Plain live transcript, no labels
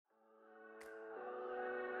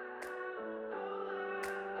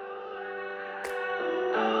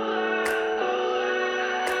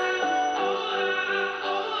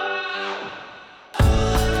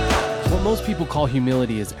most people call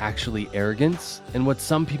humility is actually arrogance, and what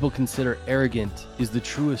some people consider arrogant is the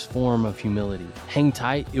truest form of humility. Hang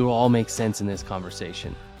tight, it will all make sense in this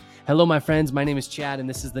conversation. Hello, my friends. My name is Chad, and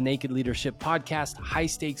this is the Naked Leadership Podcast,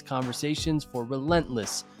 high-stakes conversations for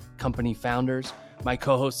relentless company founders. My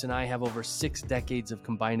co-hosts and I have over 6 decades of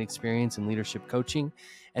combined experience in leadership coaching,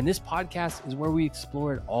 and this podcast is where we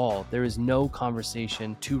explore it all. There is no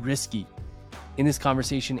conversation too risky. In this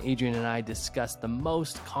conversation, Adrian and I discuss the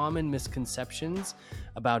most common misconceptions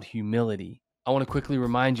about humility. I want to quickly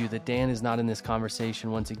remind you that Dan is not in this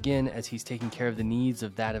conversation once again, as he's taking care of the needs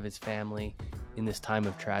of that of his family in this time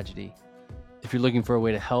of tragedy. If you're looking for a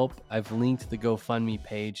way to help, I've linked the GoFundMe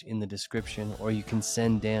page in the description, or you can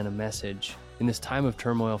send Dan a message. In this time of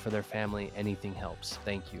turmoil for their family, anything helps.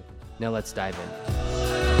 Thank you. Now let's dive in.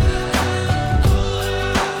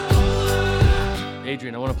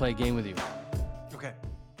 Adrian, I want to play a game with you. Okay.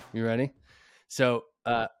 You ready? So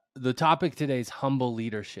the topic today is humble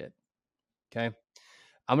leadership. Okay.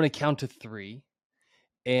 I'm going to count to 3,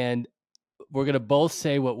 and we're going to both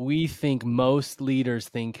say what we think most leaders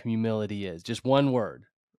think humility is. Just one word,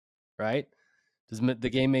 right? Does the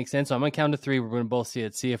game make sense? So I'm going to count to 3. We're going to both see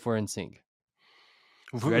it. See if we're in sync.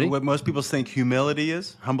 Ready? What most people think humility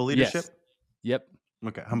is? Humble leadership? Yes. Yep.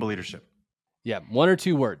 Okay. Humble leadership. Yeah. 1 or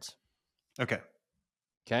 2 words. Okay.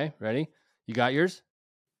 Okay. Ready? You got yours?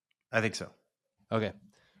 I think so. Okay.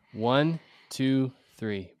 1, 2,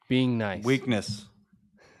 3. Being nice. Weakness.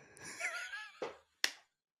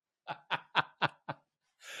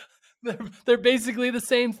 They're basically the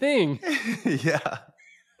same thing. Yeah.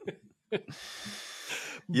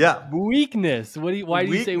 Yeah. Weakness. Why do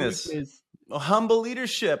you say weakness? Well, humble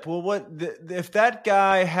leadership. Well, if that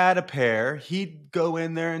guy had a pair, he'd go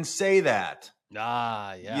in there and say that.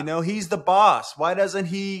 Ah, yeah. You know, he's the boss. Why doesn't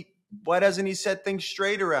he set things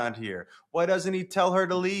straight around here? Why doesn't he tell her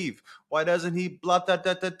to leave? Why doesn't he blah, da,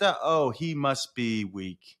 da, da, da? Oh, he must be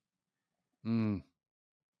weak. Mm.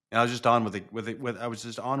 And I was just on with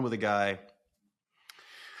a guy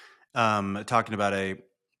talking about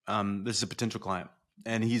this is a potential client,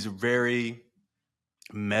 and he's a very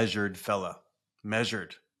measured fella.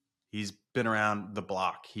 Measured. He's been around the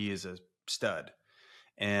block. He is a stud,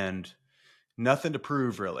 and nothing to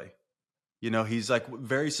prove really. You know, he's like a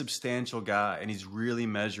very substantial guy, and he's really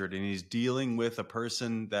measured, and he's dealing with a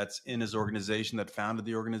person that's in his organization that founded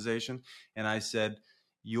the organization. And I said,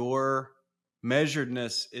 your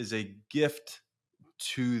measuredness is a gift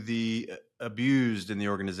to the abused in the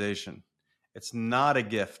organization. It's not a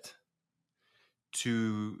gift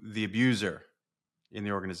to the abuser in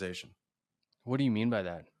the organization. What do you mean by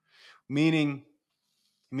that? Meaning,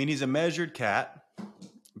 he's a measured cat,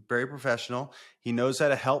 very professional. He knows how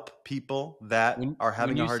to help people that are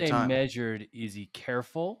having a hard time. When you say measured, is he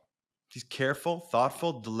careful? He's careful,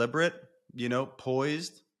 thoughtful, deliberate,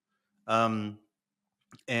 poised. And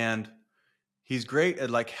he's great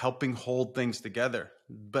at like helping hold things together,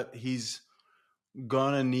 but he's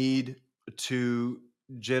gonna need to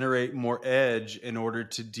generate more edge in order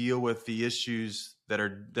to deal with the issues that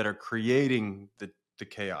are creating the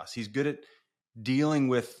chaos. He's good at dealing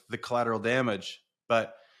with the collateral damage,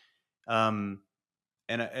 but and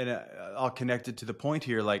I'll connect it to the point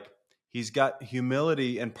here. Like, he's got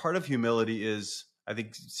humility, and part of humility is, I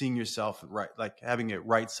think, seeing yourself right, like having a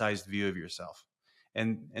right-sized view of yourself.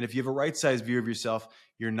 And if you have a right-sized view of yourself,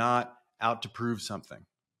 you're not out to prove something.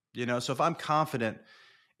 So if I'm confident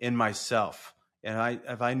in myself, and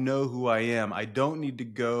if I know who I am, I don't need to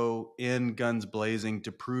go in guns blazing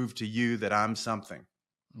to prove to you that I'm something.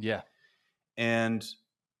 Yeah. And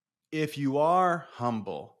if you are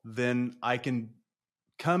humble, then I can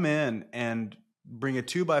come in and bring a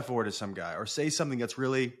 2x4 to some guy, or say something that's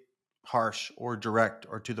really harsh or direct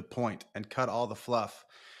or to the point, and cut all the fluff.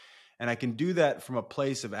 And I can do that from a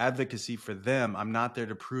place of advocacy for them. I'm not there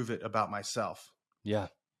to prove it about myself. Yeah.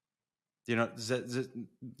 Does that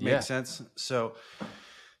make sense? So,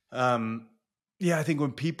 I think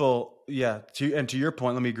when people, to your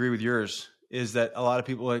point, let me agree with yours, is that a lot of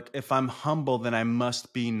people like, if I'm humble, then I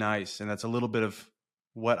must be nice. And that's a little bit of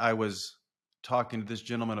what I was talking to this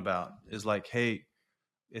gentleman about, is like, hey,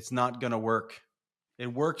 it's not going to work.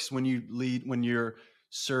 It works when you lead, when you're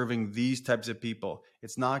serving these types of people.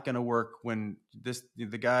 It's not going to work when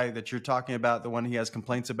the guy that you're talking about, the one he has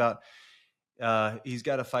complaints about, he's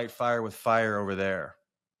got to fight fire with fire over there.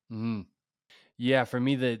 Mm-hmm. Yeah. For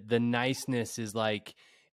me, the niceness is like,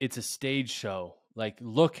 it's a stage show. Like,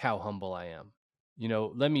 look how humble I am.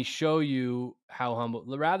 Let me show you how humble,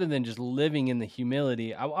 rather than just living in the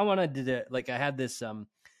humility. I wanted to, like, I had this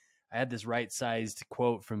right-sized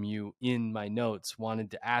quote from you in my notes,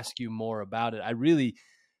 wanted to ask you more about it. I really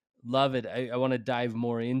Love it. I want to dive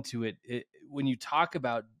more into it. When you talk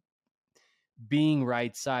about being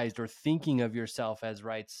right sized or thinking of yourself as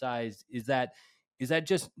right sized, is that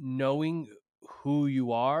just knowing who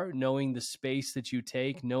you are, knowing the space that you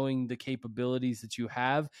take, knowing the capabilities that you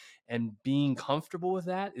have, and being comfortable with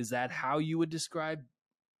that? Is that how you would describe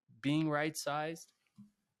being right sized?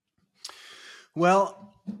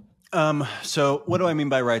 Well, so what do I mean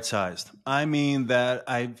by right sized? I mean that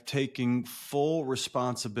I'm taking full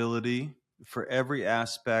responsibility for every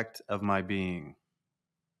aspect of my being.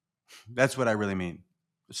 That's what I really mean.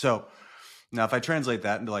 So now, if I translate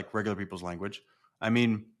that into like regular people's language, I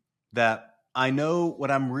mean that I know what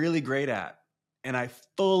I'm really great at and I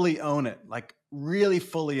fully own it, like really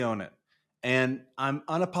fully own it. And I'm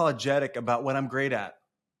unapologetic about what I'm great at.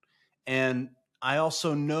 And I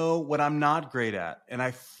also know what I'm not great at, and I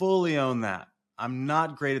fully own that. I'm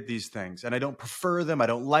not great at these things, and I don't prefer them. I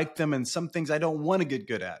don't like them, and some things I don't want to get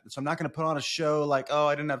good at. So I'm not going to put on a show like, oh,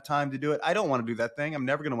 I didn't have time to do it. I don't want to do that thing. I'm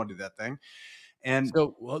never going to want to do that thing. And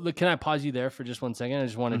So, well, look, can I pause you there for just 1 second? I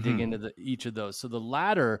just want to dig mhm, into each of those. So the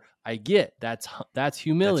latter, I get that's that's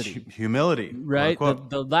humility, humility, quote right? The unquote.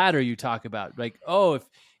 the latter you talk about, like, oh,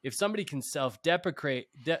 if somebody can self deprecate,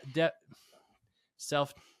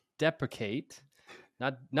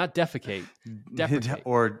 not defecate, deprecate,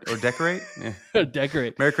 Or decorate.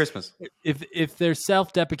 decorate. Merry Christmas. If they're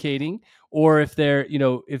self-deprecating, or if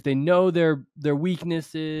they know their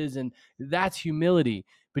weaknesses, and that's humility.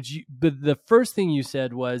 But the first thing you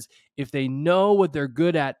said was, if they know what they're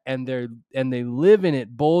good at, and they live in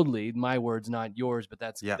it boldly, my words, not yours, but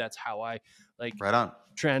that's Yeah, that's how I like right on.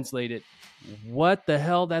 translate it. What the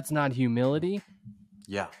hell? That's not humility.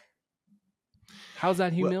 Yeah. How's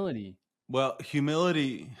that Well, humility? well,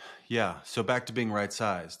 humility. Yeah. So back to being right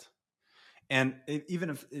sized. And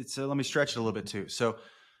even if it's, let me stretch it a little bit too. So,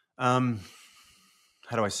 um,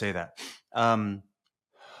 how do I say that? Um,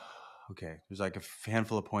 okay, there's like a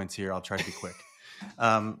handful of points here. I'll try to be quick,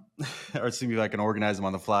 or see if I can organize them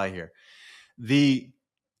on the fly here. The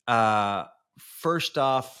first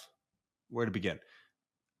off, where to begin?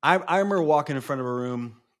 I remember walking in front of a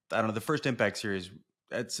room. I don't know, the first Impact series.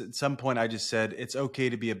 At some point, I just said it's okay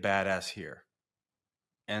to be a badass here,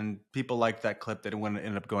 and people liked that clip that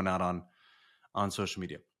ended up going out on social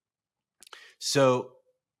media. So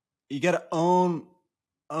you got to own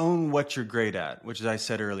what you're great at, which, as I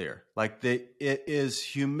said earlier, like it is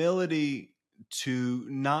humility to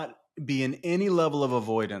not be in any level of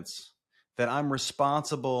avoidance that I'm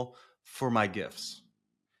responsible for my gifts.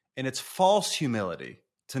 And it's false humility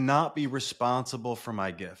to not be responsible for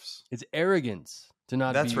my gifts. It's arrogance to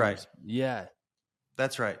not That's be. right. Yeah.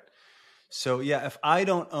 That's right. So yeah, if I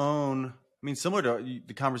don't own, I mean, similar to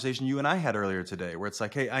the conversation you and I had earlier today, where it's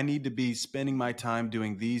like, hey, I need to be spending my time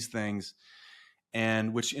doing these things,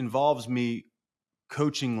 and which involves me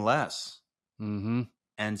coaching less Mm-hmm.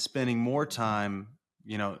 and spending more time,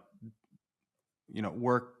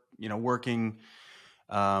 working,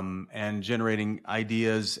 and generating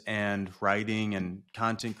ideas and writing and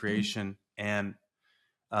content creation. And,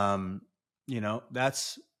 um,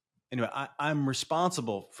 that's, anyway, I'm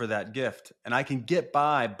responsible for that gift, and I can get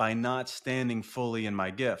by not standing fully in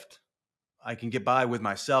my gift. I can get by with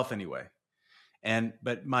myself anyway.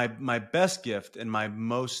 But my best gift and my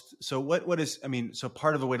most, so what is, I mean, so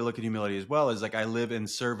part of the way to look at humility as well is like I live in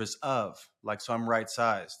service of, like, so I'm right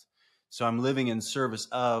sized. So I'm living in service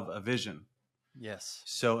of a vision. Yes.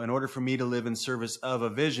 So in order for me to live in service of a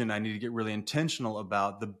vision, I need to get really intentional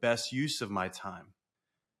about the best use of my time.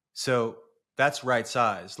 So that's right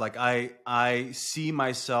size. Like I see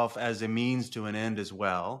myself as a means to an end as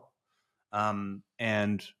well.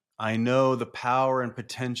 And I know the power and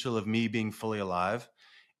potential of me being fully alive.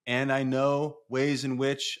 And I know ways in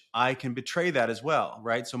which I can betray that as well,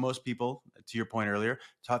 right? So most people, to your point earlier,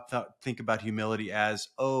 think about humility as,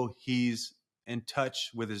 oh, he's in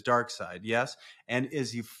touch with his dark side. Yes. And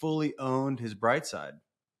is he fully owned his bright side?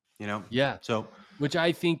 Yeah. So Which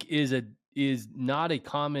I think is not a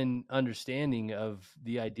common understanding of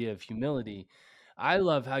the idea of humility. I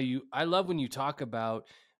love when you talk about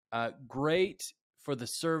great for the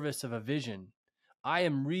service of a vision. I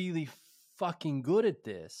am really fucking good at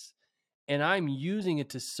this, and I'm using it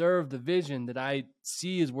to serve the vision that I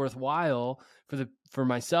see is worthwhile for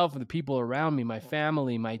myself and the people around me, my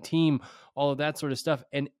family, my team, all of that sort of stuff.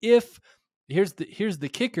 And if here's the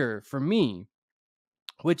kicker for me,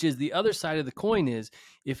 which is the other side of the coin, is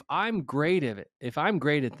if I'm great at it, if I'm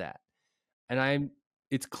great at that, and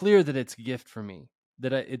it's clear that it's a gift for me,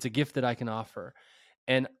 it's a gift that I can offer,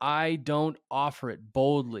 and I don't offer it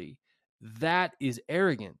boldly, that is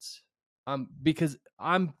arrogance. Because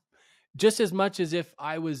just as much as if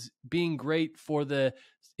I was being great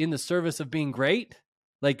in the service of being great.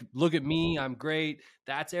 Like, look at me, I'm great.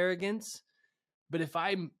 That's arrogance. But if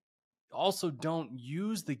I also don't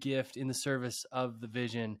use the gift in the service of the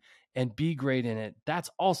vision and be great in it, that's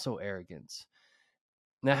also arrogance.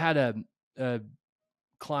 And I had a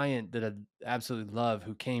client that I absolutely love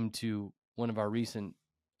who came to one of our recent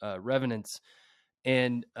revenants,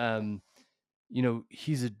 and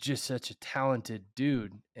he's just such a talented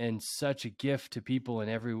dude and such a gift to people. In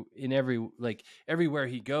every like everywhere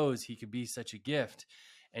he goes, he could be such a gift.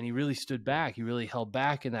 And he really stood back. He really held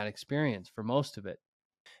back in that experience for most of it.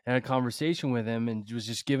 And I had a conversation with him and was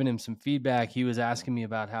just giving him some feedback. He was asking me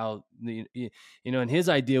about how and his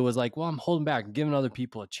idea was like, well, I'm holding back, I'm giving other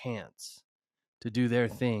people a chance to do their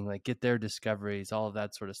thing, like get their discoveries, all of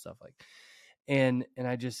that sort of stuff. Like, and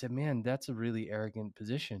I just said, man, that's a really arrogant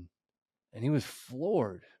position. And he was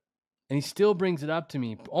floored. And he still brings it up to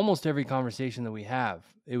me almost every conversation that we have.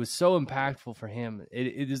 It was so impactful for him.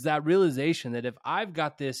 It is that realization that if I've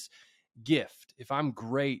got this gift, if I'm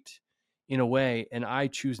great in a way and I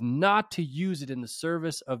choose not to use it in the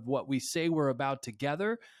service of what we say we're about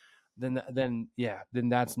together, then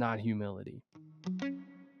that's not humility.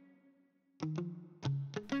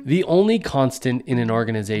 The only constant in an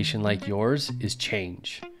organization like yours is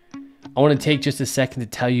change. I want to take just a second to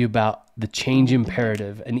tell you about The Change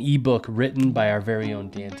Imperative, an ebook written by our very own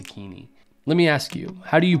Dan Tacchini. Let me ask you,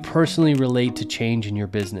 how do you personally relate to change in your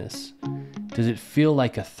business? Does it feel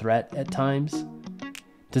like a threat at times?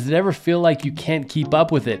 Does it ever feel like you can't keep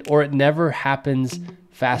up with it, or it never happens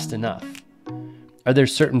fast enough? Are there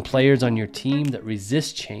certain players on your team that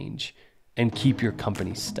resist change and keep your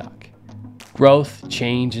company stuck? Growth,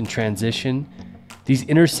 change, and transition, these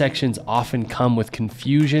intersections often come with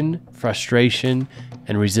confusion, frustration,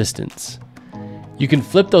 and resistance. You can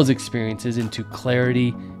flip those experiences into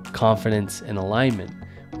clarity, confidence, and alignment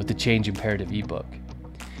with the Change Imperative ebook.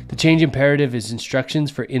 The Change Imperative is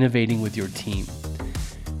instructions for innovating with your team.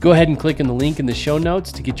 Go ahead and click on the link in the show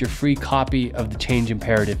notes to get your free copy of the Change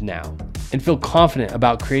Imperative now, and feel confident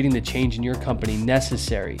about creating the change in your company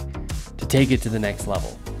necessary to take it to the next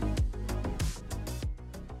level.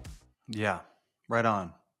 Yeah, right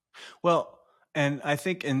on. Well, and I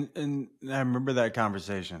think, and I remember that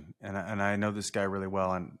conversation, and I know this guy really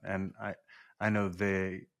well, and I know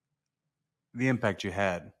the impact you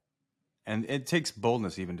had, and it takes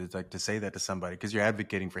boldness even to say that to somebody, because you're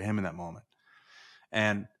advocating for him in that moment.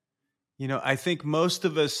 And I think most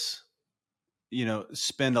of us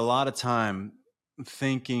spend a lot of time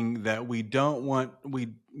thinking that we don't want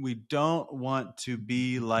to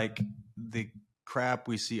be like the crap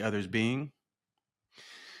we see others being.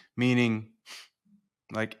 Meaning,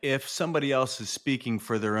 like, if somebody else is speaking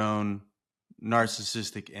for their own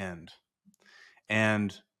narcissistic end,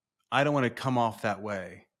 and I don't want to come off that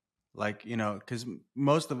way, like, because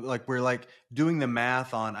most of, like, we're like doing the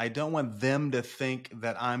math on, I don't want them to think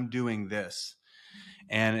that I'm doing this.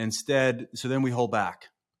 And instead, so then we hold back,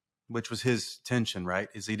 which was his tension, right?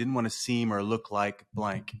 Is he didn't want to seem or look like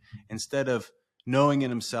blank, instead of knowing in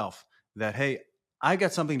himself that, hey, I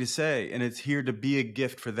got something to say and it's here to be a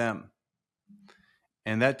gift for them.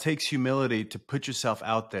 And that takes humility to put yourself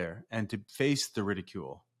out there and to face the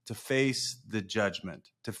ridicule, to face the judgment,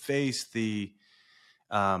 to face the,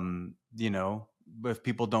 if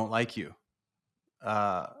people don't like you,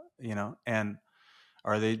 and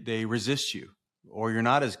or they resist you, or you're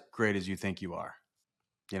not as great as you think you are,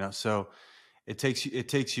 so it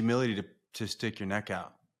takes humility to stick your neck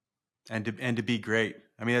out and to be great.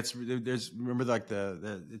 I mean, there's remember, like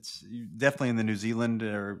it's definitely in the New Zealand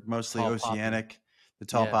or mostly Tall oceanic, poppy. the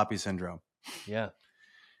tall Yeah. poppy syndrome. Yeah.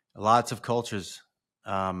 Lots of cultures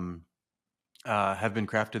have been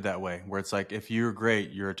crafted that way, where it's like, if you're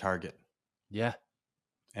great, you're a target. Yeah.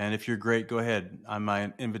 And if you're great, go ahead.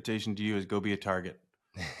 My invitation to you is go be a target.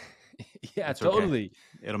 Yeah, It's totally.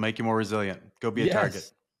 Okay. It'll make you more resilient. Go be a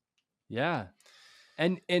target. Yeah.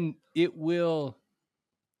 And it will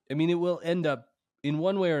end up, in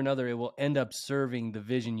one way or another, it will end up serving the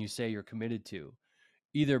vision you say you're committed to,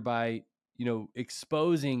 either by,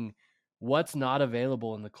 exposing what's not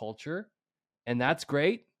available in the culture. And that's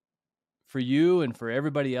great for you and for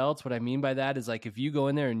everybody else. What I mean by that is, like, if you go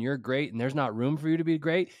in there and you're great and there's not room for you to be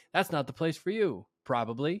great, that's not the place for you,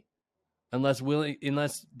 probably, unless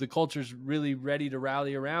the culture's really ready to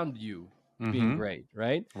rally around you being great,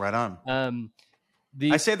 right? Right on.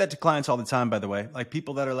 I say that to clients all the time, by the way, like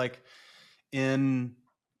people that are like they're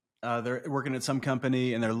working at some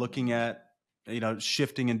company and they're looking at,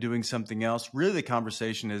 shifting and doing something else. Really, the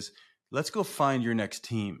conversation is, let's go find your next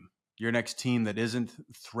team that isn't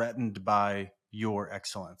threatened by your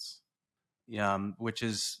excellence. which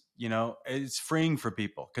is, it's freeing for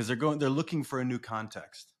people because they're looking for a new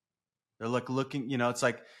context. They're looking, it's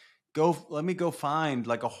like, let me go find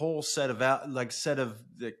like a whole set of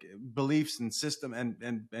like beliefs and system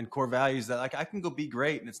and core values that like I can go be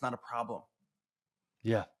great and it's not a problem.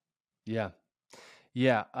 Yeah. Yeah.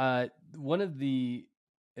 Yeah. One of the,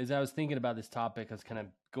 as I was thinking about this topic, I was kind of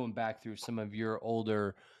going back through some of your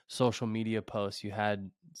older social media posts.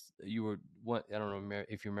 You were what, I don't know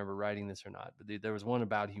if you remember writing this or not, but there was one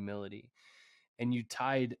about humility, and you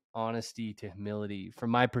tied honesty to humility. From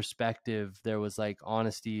my perspective, there was like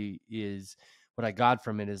honesty is what I got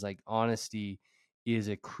from it is like honesty is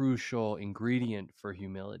a crucial ingredient for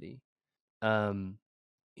humility. Um,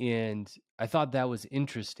 and I thought that was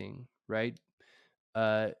interesting, right?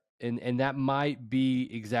 uh, and that might be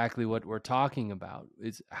exactly what we're talking about.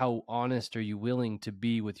 Is how honest are you willing to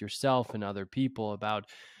be with yourself and other people about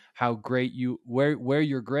how great where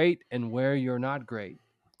you're great and where you're not great.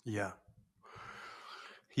 Yeah.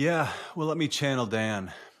 Yeah. Well, let me channel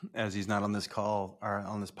Dan as he's not on this call or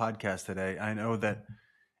on this podcast today. I know that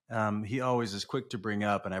he always is quick to bring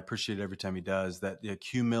up, and I appreciate it every time he does, that the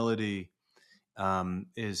humility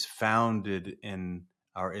is founded in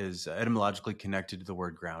or is etymologically connected to the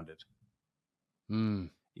word grounded. Mm.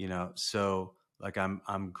 So like I'm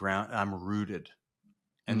rooted,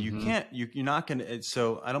 and you Mm-hmm. can't, you're not going to,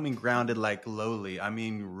 so I don't mean grounded like lowly, I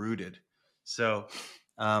mean rooted. So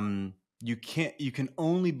you can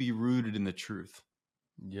only be rooted in the truth.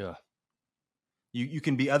 Yeah. You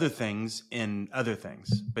can be other things in other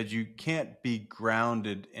things, but you can't be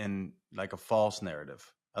grounded in like a false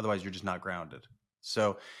narrative. Otherwise, you're just not grounded.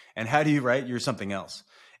 So, and how do you, right? You're something else.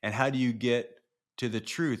 And how do you get to the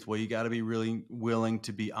truth? Well, you got to be really willing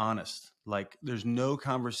to be honest. Like, there's no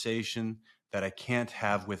conversation that I can't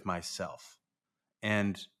have with myself.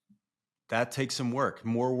 And that takes some work,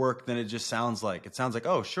 more work than it just sounds like. It sounds like,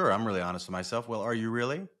 oh, sure, I'm really honest with myself. Well, are you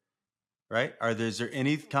really? Right? Is there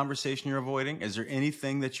any conversation you're avoiding? Is there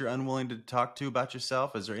anything that you're unwilling to talk to about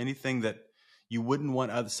yourself? Is there anything that you wouldn't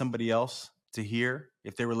want somebody else to hear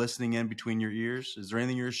if they were listening in between your ears? Is there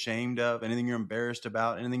anything you're ashamed of? Anything you're embarrassed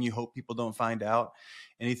about? Anything you hope people don't find out?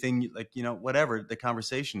 Anything like, whatever the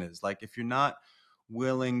conversation is. Like, if you're not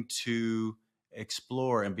willing to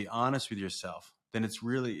explore and be honest with yourself, then it's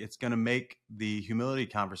going to make the humility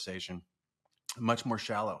conversation much more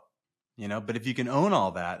shallow. But if you can own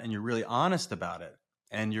all that and you're really honest about it,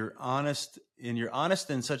 and you're honest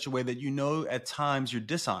in such a way that at times you're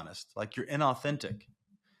dishonest, like you're inauthentic,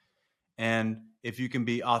 and if you can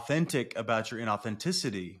be authentic about your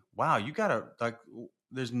inauthenticity, wow, you gotta, like,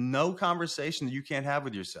 there's no conversation that you can't have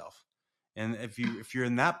with yourself. And if you're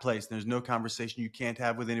in that place, there's no conversation you can't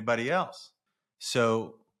have with anybody else.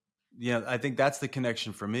 So I think that's the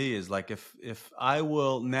connection for me, is like, if I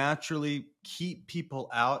will naturally keep people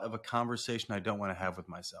out of a conversation I don't want to have with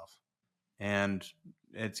myself, and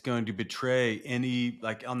it's going to betray any,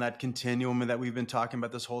 like, on that continuum that we've been talking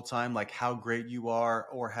about this whole time, like how great you are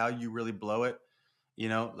or how you really blow it,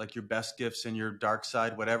 like your best gifts and your dark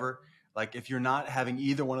side, whatever. Like, if you're not having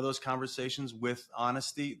either one of those conversations with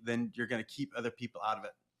honesty, then you're going to keep other people out of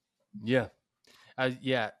it. Yeah.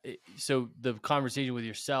 Yeah. So the conversation with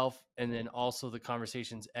yourself, and then also the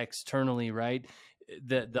conversations externally, right?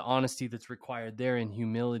 The honesty that's required there in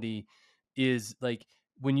humility is like,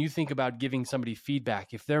 when you think about giving somebody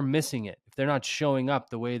feedback, if they're missing it, if they're not showing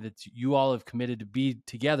up the way that you all have committed to be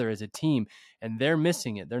together as a team, and they're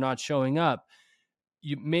missing it, they're not showing up,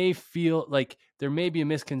 you may feel like there may be a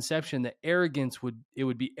misconception that it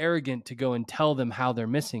would be arrogant to go and tell them how they're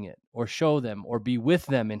missing it, or show them, or be with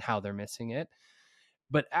them in how they're missing it.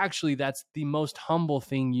 But actually, that's the most humble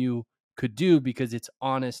thing you could do, because it's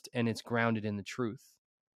honest and it's grounded in the truth.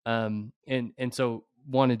 And so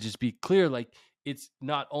want to just be clear, like, it's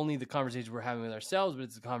not only the conversations we're having with ourselves, but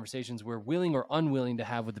it's the conversations we're willing or unwilling to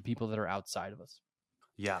have with the people that are outside of us.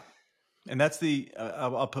 Yeah. And that's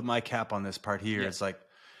I'll put my cap on this part here. Yeah. It's like,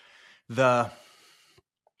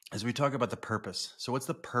 as we talk about the purpose. So what's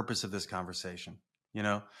the purpose of this conversation?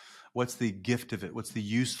 What's the gift of it? What's the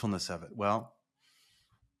usefulness of it? Well,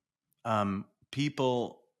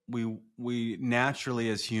 people, we naturally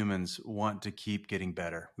as humans want to keep getting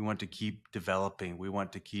better. We want to keep developing. We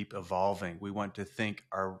want to keep evolving. We want to think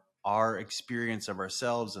our experience of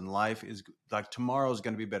ourselves and life is like, tomorrow is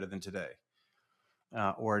going to be better than today,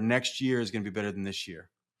 or next year is going to be better than this year.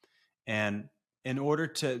 And in order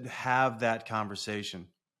to have that conversation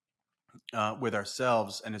with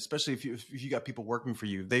ourselves, and especially if you got people working for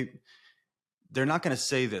you, they're not going to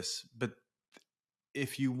say this, but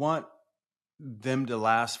if you want them to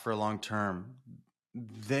last for a long term,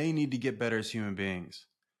 they need to get better as human beings.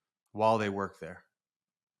 while they work there.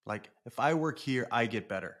 Like, if I work here, I get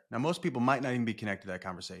better. Now, most people might not even be connected to that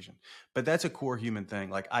conversation, but that's a core human thing.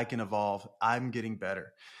 Like, I can evolve. I'm getting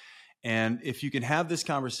better. And if you can have this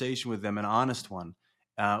conversation with them, an honest one,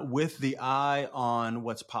 with the eye on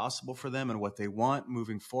what's possible for them and what they want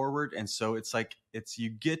moving forward. And so it's like, you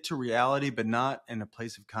get to reality, but not in a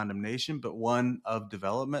place of condemnation, but one of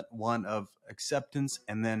development, one of acceptance,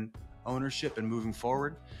 and then ownership and moving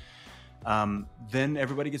forward. Then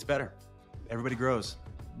everybody gets better. Everybody grows.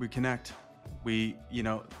 We connect.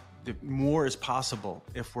 The more is possible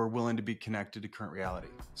if we're willing to be connected to current reality.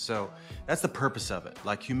 So that's the purpose of it.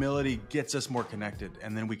 Like, humility gets us more connected,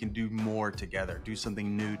 and then we can do more together, do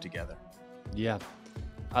something new together. Yeah.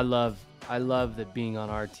 I love that being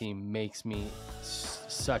on our team makes me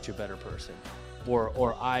such a better person,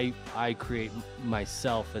 or I create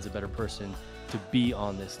myself as a better person to be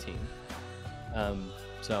on this team.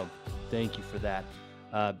 So thank you for that.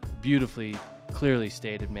 Beautifully, clearly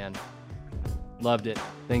stated, man. Loved it.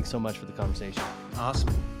 Thanks so much for the conversation. Awesome.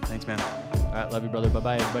 Thanks, man. All right. Love you, brother.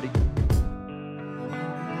 Bye-bye, everybody.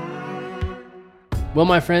 Well,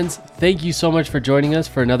 my friends, thank you so much for joining us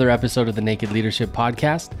for another episode of the Naked Leadership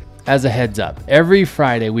Podcast. As a heads up, every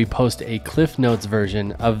Friday we post a Cliff Notes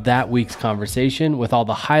version of that week's conversation with all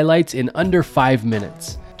the highlights in under 5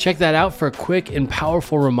 minutes. Check that out for a quick and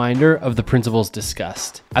powerful reminder of the principles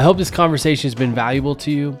discussed. I hope this conversation has been valuable to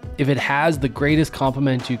you. If it has, the greatest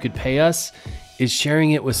compliment you could pay us is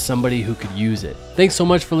sharing it with somebody who could use it. Thanks so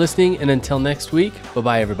much for listening, and until next week,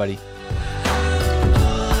 bye-bye, everybody.